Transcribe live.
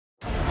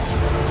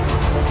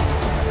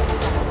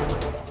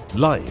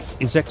life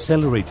is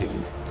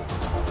accelerating.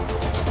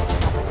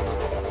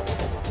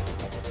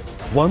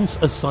 Once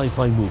a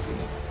sci-fi movie,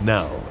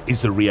 now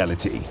is a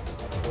reality.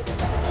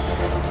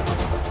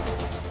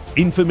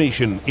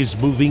 Information is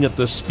moving at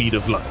the speed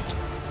of light.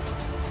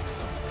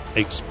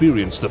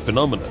 Experience the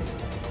phenomenon.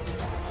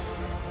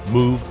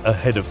 Move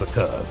ahead of the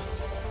curve.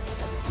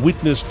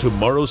 Witness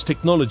tomorrow's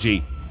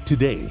technology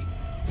today.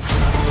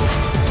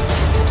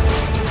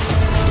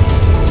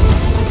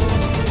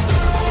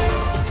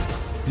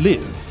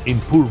 Live in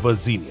Purva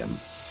Zenium,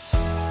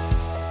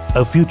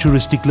 a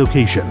futuristic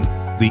location,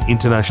 the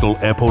International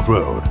Airport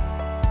Road.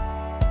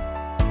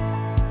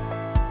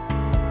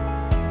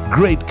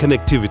 Great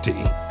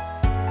connectivity,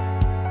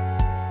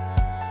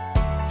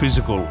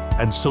 physical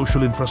and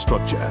social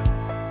infrastructure,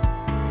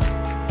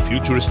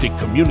 futuristic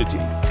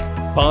community,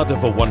 part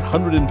of a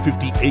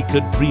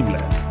 150-acre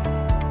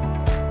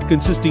dreamland,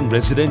 consisting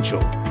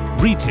residential,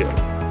 retail,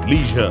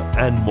 leisure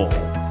and more.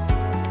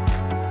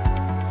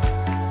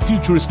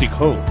 Futuristic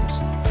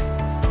homes.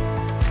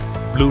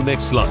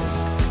 BlueNext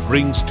Life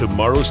brings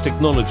tomorrow's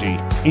technology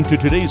into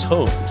today's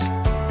homes,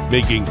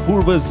 making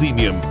Purva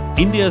Zenium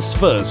India's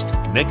first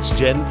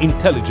next-gen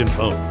intelligent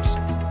homes.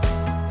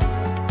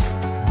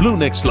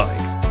 BlueNext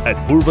Life at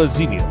Purva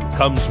Zenium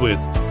comes with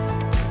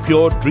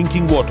pure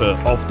drinking water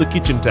off the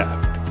kitchen tap,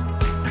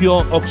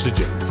 pure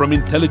oxygen from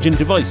intelligent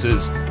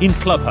devices in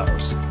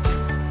clubhouse,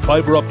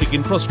 fiber optic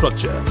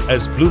infrastructure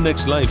as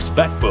BlueNext Life's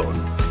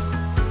backbone,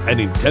 an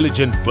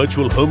intelligent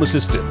virtual home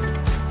assistant,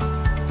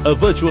 a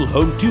virtual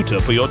home tutor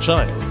for your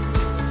child,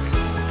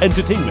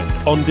 entertainment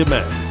on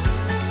demand,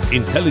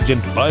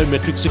 intelligent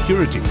biometric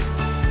security,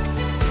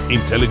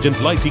 intelligent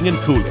lighting and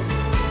cooling,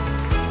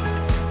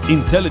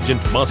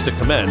 intelligent master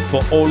command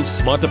for all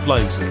smart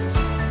appliances,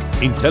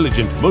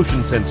 intelligent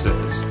motion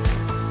sensors,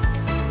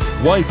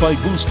 Wi-Fi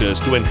boosters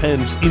to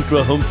enhance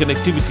intra-home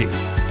connectivity,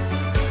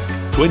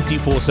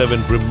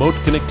 24/7 remote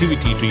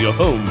connectivity to your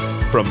home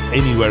from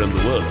anywhere in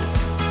the world,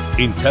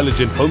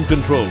 intelligent home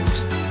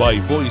controls by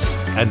voice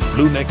and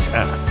BlueNext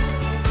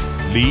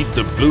app. Lead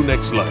the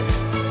BlueNext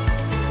life.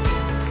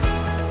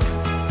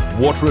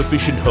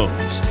 Water-efficient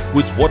homes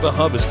with water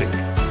harvesting,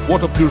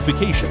 water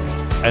purification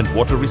and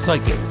water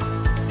recycling.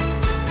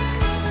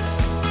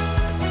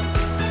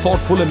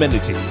 Thoughtful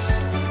amenities.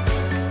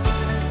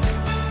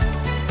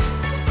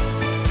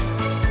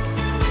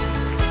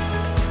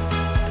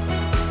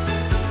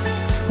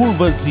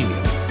 Purva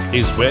Zenium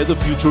is where the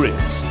future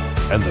is,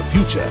 and the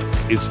future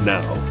is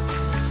now.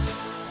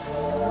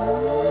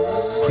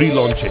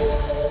 Pre-launching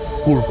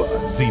Purva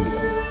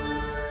Zenium,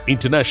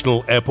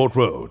 International Airport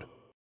Road.